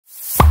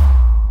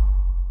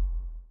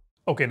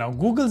Okay, now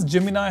Google's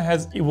Gemini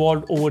has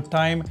evolved over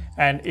time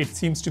and it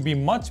seems to be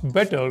much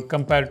better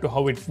compared to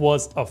how it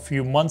was a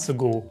few months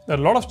ago. There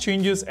are a lot of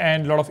changes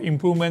and a lot of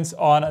improvements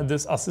on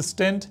this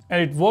assistant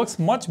and it works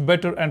much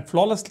better and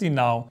flawlessly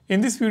now.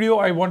 In this video,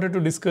 I wanted to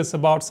discuss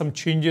about some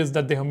changes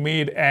that they have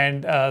made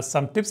and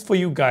some tips for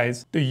you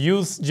guys to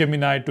use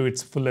Gemini to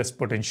its fullest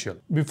potential.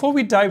 Before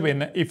we dive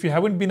in, if you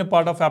haven't been a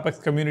part of Apex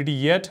community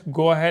yet,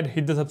 go ahead,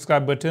 hit the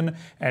subscribe button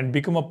and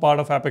become a part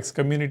of Apex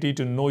community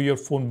to know your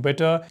phone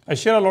better. I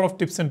share a lot of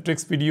tips and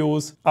tricks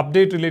videos,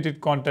 update related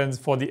contents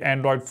for the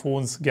Android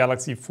phones,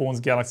 Galaxy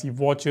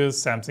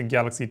Watches, Samsung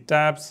Galaxy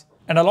Tabs,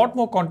 and a lot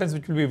more contents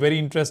which will be very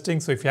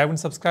interesting. So if you haven't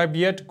subscribed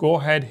yet, go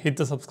ahead, hit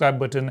the subscribe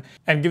button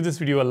and give this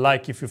video a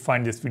like if you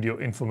find this video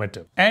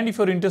informative. And if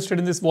you're interested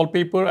in this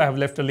wallpaper, I have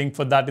left a link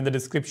for that in the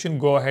description.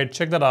 Go ahead,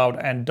 check that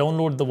out and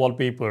download the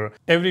wallpaper.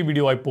 Every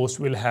video I post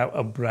will have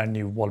a brand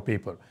new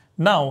wallpaper.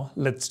 Now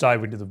let's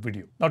dive into the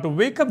video. Now to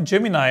wake up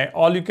Gemini,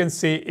 all you can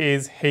say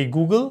is, "Hey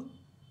Google."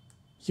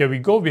 Here we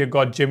go, we have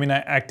got Gemini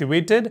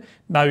activated.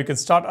 Now you can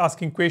start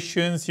asking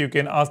questions, you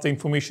can ask the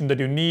information that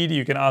you need,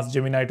 you can ask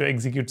Gemini to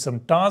execute some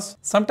tasks.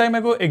 Some time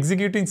ago,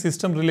 executing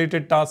system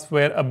related tasks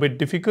were a bit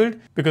difficult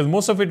because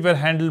most of it were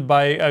handled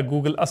by a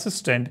Google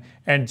Assistant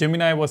and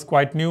Gemini was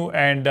quite new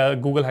and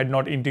Google had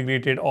not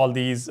integrated all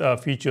these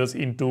features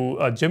into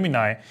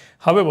Gemini.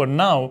 However,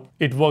 now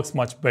it works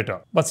much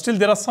better. But still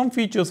there are some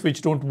features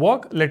which don't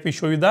work. Let me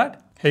show you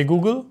that. Hey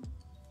Google,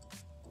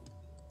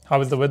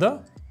 how is the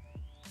weather?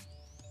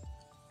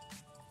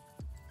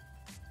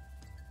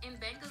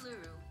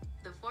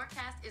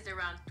 Is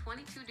around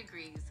 22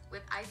 degrees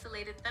with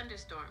isolated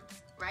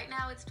thunderstorms. Right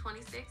now it's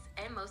 26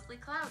 and mostly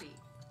cloudy.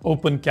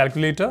 Open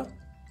calculator.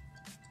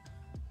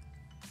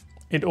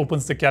 It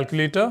opens the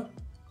calculator.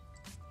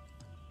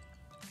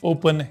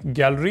 Open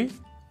gallery.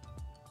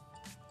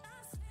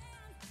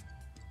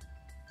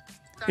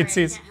 Sorry, it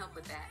says, I can't help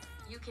with that.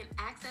 You can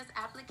access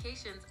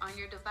applications on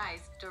your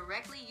device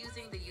directly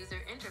using the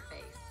user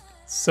interface.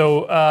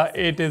 So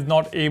it is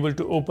not able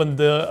to open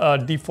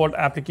the default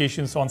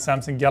applications on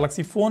Samsung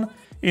Galaxy phone.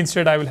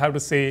 Instead, I will have to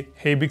say,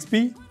 "Hey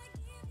Bixby,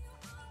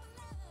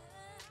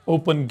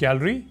 open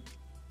gallery."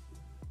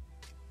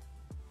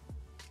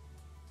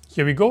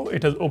 Here we go.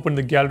 It has opened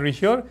the gallery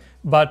here,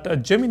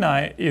 but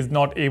Gemini is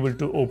not able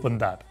to open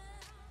that.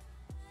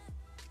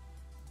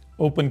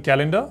 Open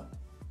calendar.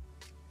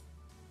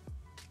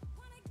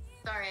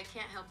 Sorry, I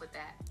can't help with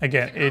that.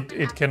 Again,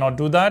 it cannot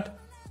do that.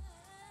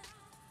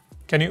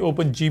 Can you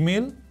open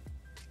Gmail?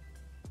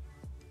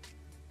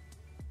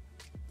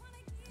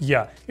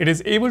 Yeah, it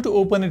is able to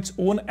open its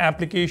own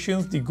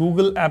applications, the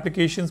Google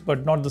applications,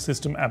 but not the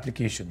system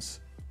applications.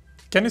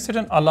 Can you set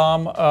an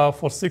alarm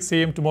for 6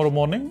 a.m. tomorrow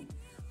morning?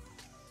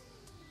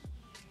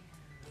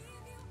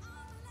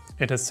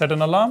 It has set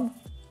an alarm.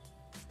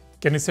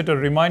 Can you set a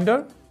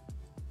reminder?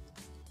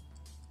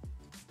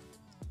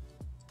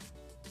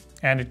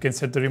 And it can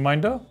set the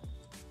reminder.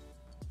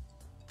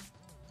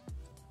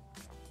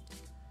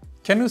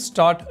 Can you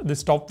start the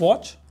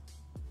stopwatch?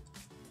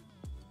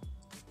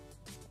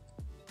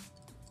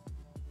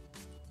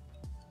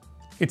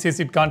 It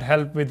says it can't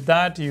help with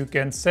that. You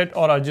can set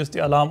or adjust the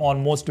alarm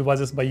on most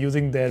devices by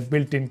using their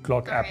built-in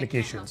clock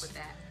applications.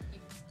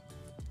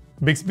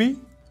 Bixby,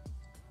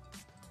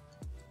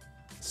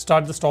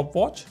 start the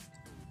stopwatch.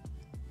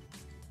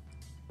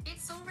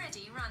 It's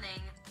already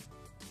running.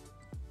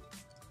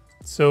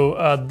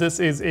 So this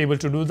is able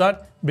to do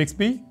that.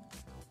 Bixby,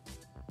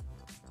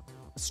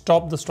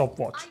 stop the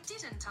stopwatch. I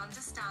didn't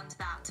understand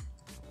that.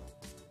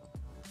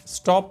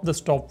 Stop the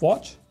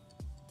stopwatch.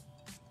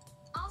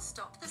 I'll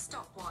stop the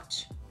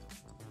stopwatch.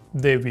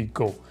 There we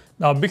go.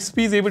 Now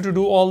Bixby is able to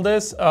do all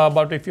this,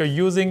 but if you're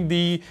using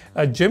the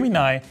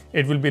Gemini,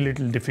 it will be a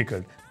little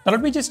difficult. Now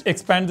let me just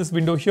expand this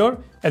window here.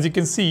 As you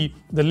can see,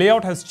 the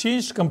layout has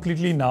changed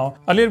completely now.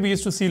 Earlier we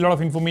used to see a lot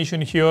of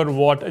information here,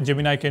 what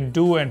Gemini can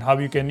do and how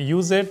you can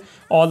use it.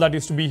 All that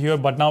used to be here,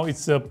 but now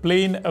it's a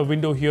plain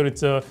window here.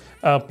 It's a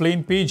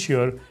plain page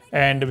here.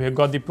 And we have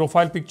got the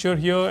profile picture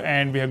here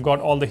and we have got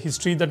all the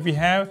history that we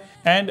have.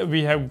 And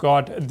we have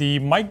got the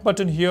mic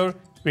button here.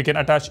 We can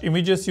attach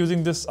images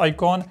using this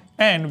icon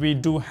and we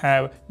do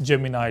have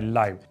Gemini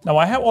Live. Now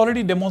I have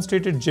already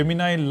demonstrated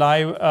Gemini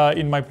Live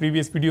in my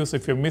previous video, so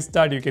if you missed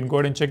that, you can go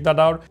ahead and check that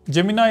out.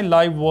 Gemini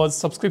Live was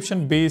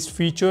subscription-based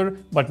feature,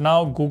 but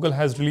now Google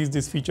has released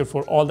this feature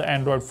for all the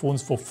Android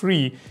phones for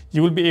free.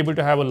 You will be able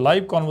to have a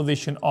live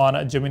conversation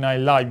on Gemini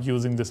Live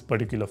using this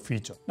particular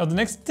feature. Now the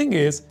next thing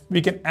is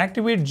we can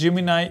activate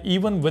Gemini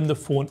even when the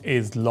phone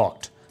is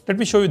locked. Let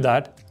me show you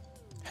that.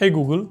 Hey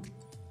Google.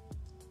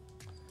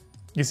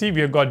 You see,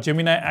 we have got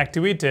Gemini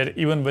activated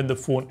even when the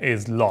phone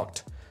is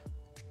locked.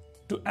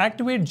 To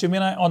activate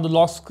Gemini on the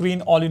lock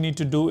screen, all you need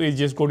to do is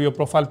just go to your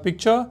profile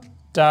picture,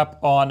 tap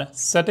on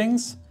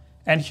Settings,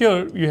 and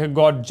here you have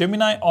got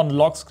Gemini on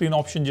lock screen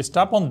option. Just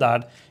tap on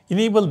that,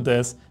 enable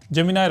this.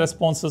 Gemini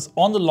responses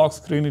on the lock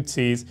screen, it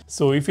says.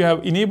 So if you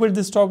have enabled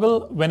this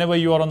toggle, whenever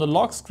you are on the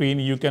lock screen,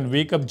 you can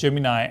wake up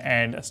Gemini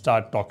and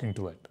start talking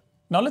to it.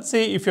 Now let's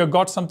say if you've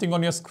got something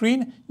on your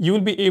screen, you will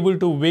be able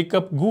to wake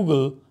up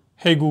Google.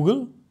 Hey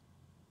Google,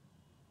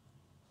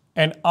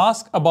 and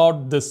ask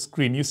about this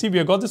screen. You see, we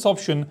have got this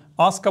option,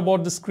 ask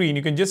about the screen.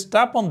 You can just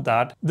tap on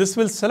that. This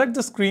will select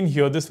the screen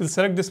here. This will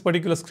select this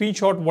particular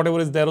screenshot, whatever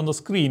is there on the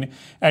screen.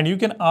 And you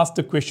can ask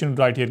the question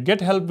right here.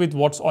 Get help with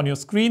what's on your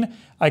screen.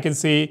 I can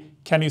say,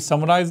 can you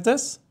summarize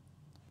this?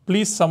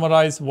 Please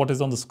summarize what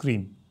is on the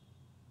screen.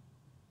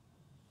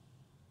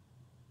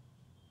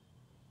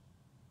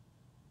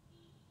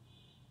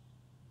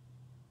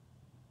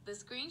 The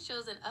screen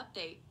shows an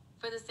update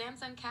for the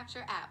Samsung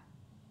Capture app.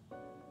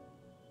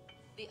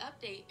 The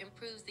update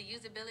improves the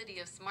usability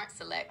of Smart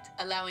Select,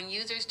 allowing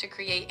users to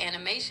create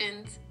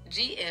animations,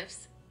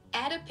 GIFs,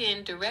 add a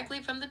pin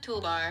directly from the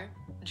toolbar,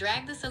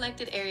 drag the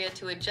selected area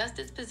to adjust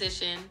its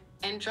position,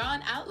 and draw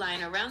an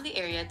outline around the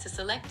area to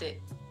select it.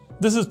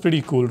 This is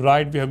pretty cool,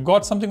 right? We have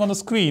got something on the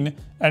screen,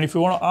 and if you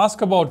want to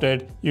ask about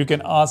it, you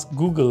can ask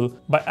Google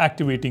by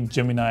activating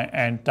Gemini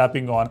and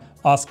tapping on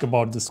Ask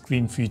About the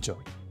Screen feature.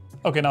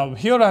 Okay, now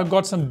here I've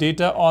got some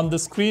data on the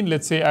screen.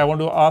 Let's say I want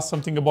to ask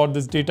something about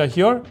this data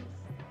here.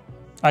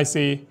 I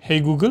say, hey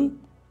Google,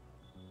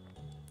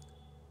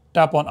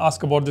 tap on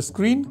Ask About the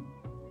Screen.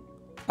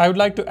 I would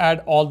like to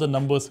add all the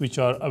numbers which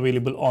are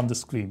available on the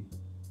screen.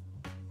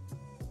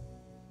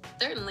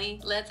 Certainly,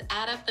 let's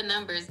add up the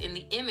numbers in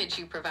the image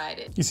you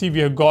provided. You see, we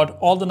have got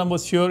all the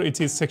numbers here.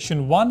 It is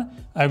section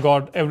 1. I've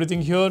got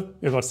everything here.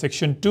 We've got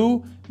section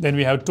 2. Then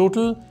we have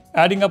total.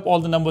 Adding up all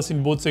the numbers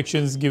in both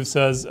sections gives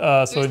us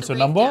so-and-so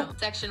number.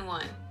 Section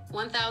 1,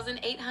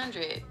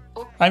 1,800.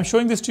 I'm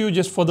showing this to you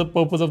just for the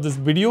purpose of this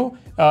video,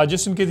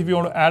 just in case if you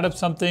want to add up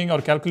something or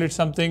calculate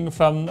something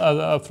from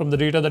the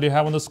data that you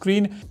have on the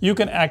screen, you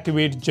can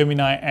activate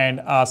Gemini and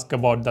ask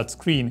about that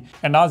screen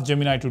and ask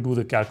Gemini to do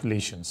the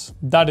calculations.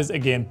 That is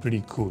again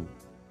pretty cool.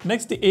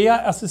 Next, the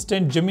AI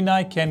assistant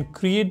Gemini can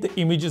create the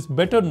images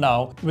better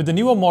now with the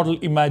newer model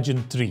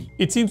IMAGEN 3.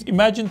 It seems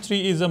IMAGEN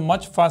 3 is a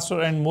much faster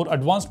and more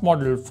advanced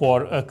model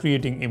for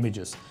creating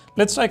images.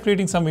 Let's try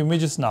creating some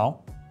images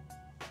now.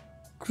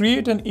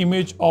 Create an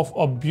image of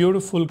a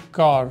beautiful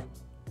car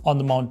on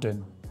the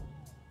mountain.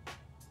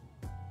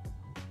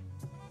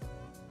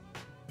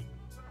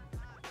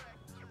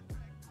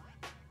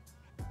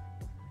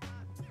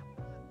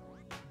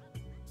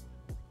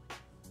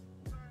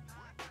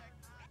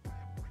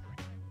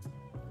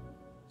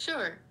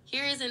 Sure,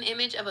 here is an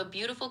image of a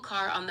beautiful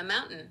car on the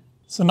mountain.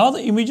 So now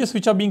the images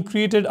which are being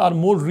created are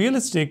more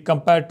realistic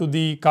compared to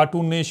the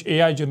cartoonish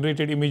AI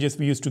generated images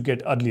we used to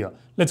get earlier.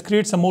 Let's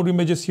create some more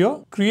images here.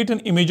 Create an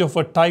image of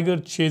a tiger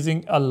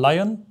chasing a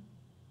lion.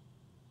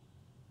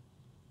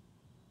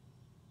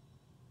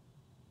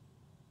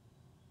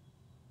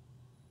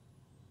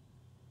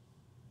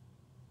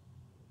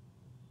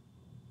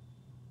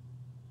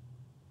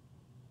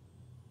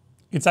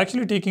 It's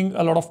actually taking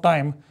a lot of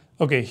time.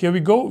 Okay, here we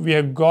go. We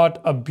have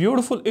got a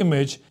beautiful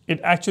image. It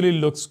actually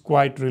looks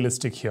quite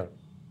realistic here.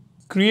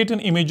 Create an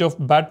image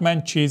of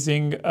Batman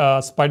chasing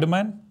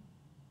Spider-Man.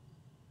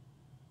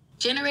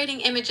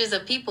 Generating images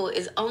of people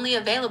is only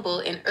available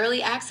in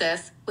early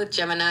access with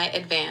Gemini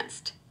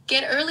Advanced.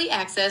 Get early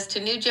access to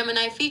new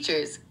Gemini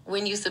features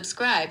when you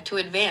subscribe to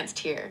Advanced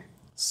here.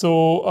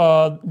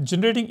 So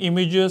generating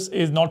images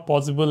is not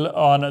possible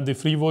on the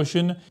free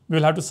version.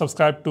 We'll have to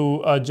subscribe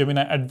to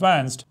Gemini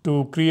Advanced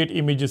to create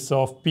images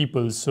of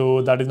people.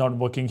 So that is not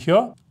working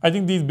here. I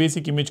think these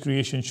basic image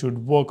creation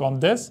should work on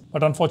this,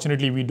 but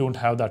unfortunately we don't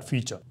have that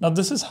feature. Now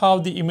this is how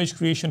the image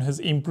creation has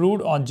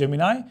improved on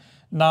Gemini.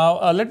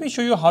 Now let me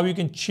show you how you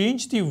can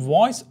change the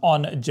voice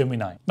on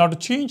Gemini. Now to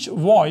change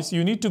voice,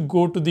 you need to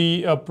go to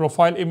the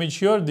profile image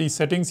here, the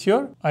settings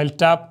here. I'll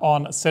tap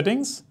on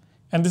settings.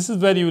 And this is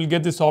where you will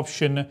get this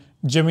option,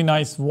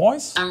 Gemini's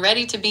voice. I'm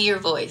ready to be your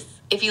voice.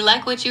 If you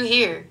like what you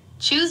hear,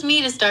 choose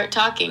me to start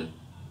talking.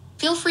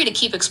 Feel free to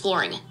keep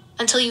exploring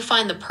until you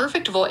find the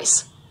perfect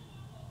voice.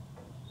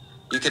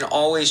 You can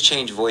always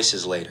change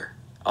voices later.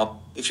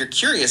 If you're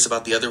curious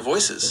about the other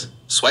voices,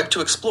 swipe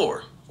to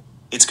explore.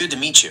 It's good to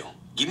meet you.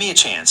 Give me a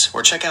chance,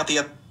 or check out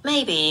the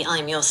Maybe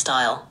I'm your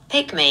style.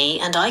 Pick me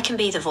and I can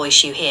be the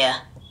voice you hear.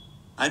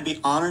 I'd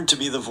be honored to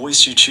be the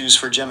voice you choose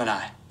for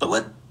Gemini.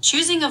 But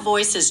Choosing a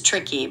voice is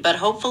tricky, but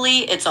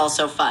hopefully it's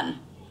also fun.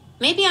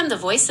 Maybe I'm the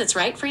voice that's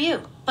right for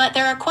you, but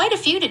there are quite a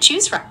few to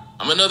choose from.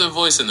 I'm another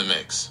voice in the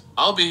mix.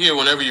 I'll be here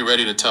whenever you're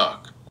ready to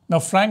talk. Now,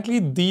 frankly,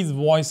 these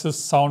voices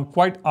sound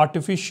quite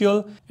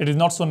artificial. It is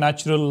not so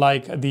natural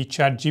like the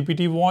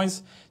ChatGPT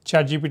voice.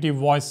 ChatGPT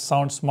voice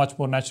sounds much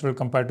more natural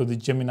compared to the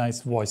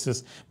Gemini's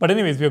voices. But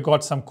anyways, we've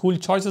got some cool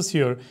choices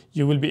here.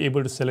 You will be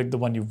able to select the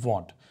one you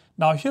want.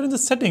 Now here in the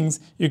settings,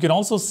 you can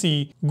also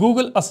see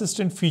Google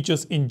Assistant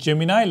features in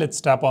Gemini. Let's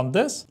tap on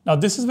this. Now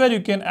this is where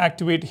you can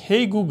activate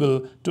Hey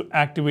Google to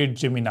activate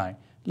Gemini.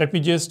 Let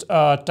me just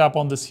tap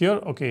on this here.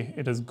 Okay,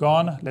 it is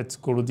gone. Let's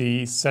go to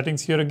the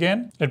settings here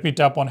again. Let me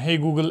tap on Hey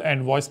Google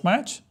and voice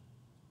match.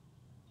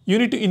 You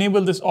need to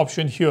enable this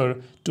option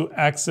here to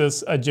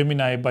access a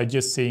Gemini by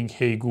just saying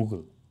Hey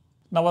Google.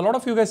 Now, a lot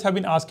of you guys have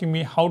been asking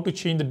me how to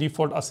change the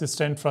default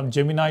assistant from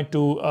Gemini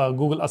to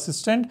Google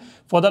Assistant.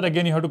 For that,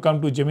 again, you have to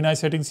come to Gemini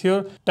settings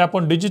here, tap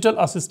on digital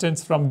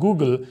assistants from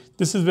Google.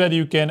 This is where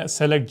you can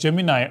select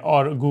Gemini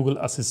or Google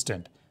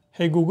Assistant.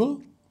 Hey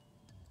Google,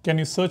 can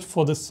you search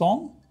for this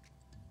song?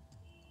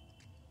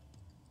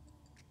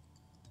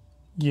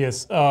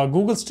 Yes,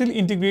 Google still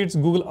integrates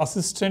Google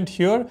Assistant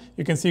here.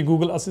 You can see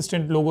Google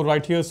Assistant logo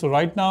right here. So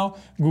right now,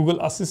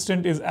 Google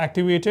Assistant is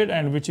activated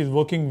and which is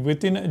working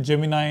within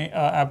Gemini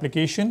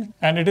application,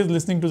 and it is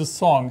listening to the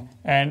song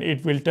and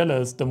it will tell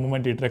us the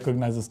moment it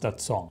recognizes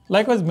that song.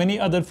 Likewise, many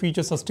other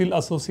features are still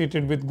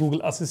associated with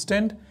Google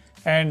Assistant,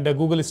 and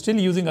Google is still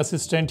using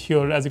Assistant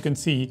here. As you can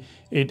see,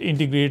 it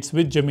integrates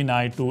with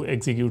Gemini to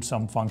execute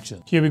some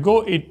function. Here we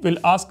go. It will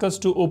ask us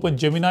to open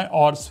Gemini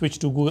or switch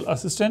to Google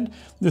Assistant.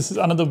 This is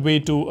another way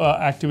to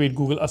activate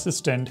Google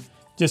Assistant,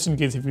 just in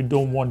case if you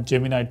don't want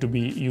Gemini to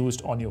be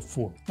used on your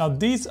phone. Now,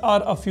 these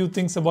are a few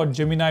things about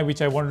Gemini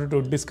which I wanted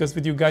to discuss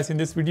with you guys in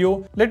this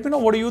video. Let me know,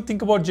 what do you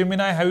think about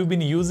Gemini? Have you been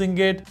using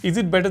it? Is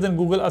it better than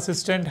Google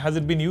Assistant? Has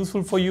it been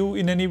useful for you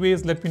in any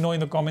ways? Let me know in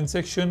the comment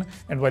section.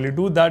 And while you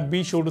do that,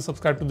 be sure to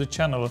subscribe to the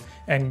channel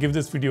and give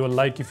this video a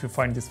like if you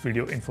find this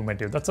video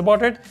informative. That's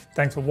about it.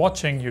 Thanks for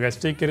watching. You guys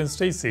take care and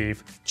stay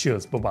safe.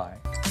 Cheers.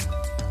 Bye-bye.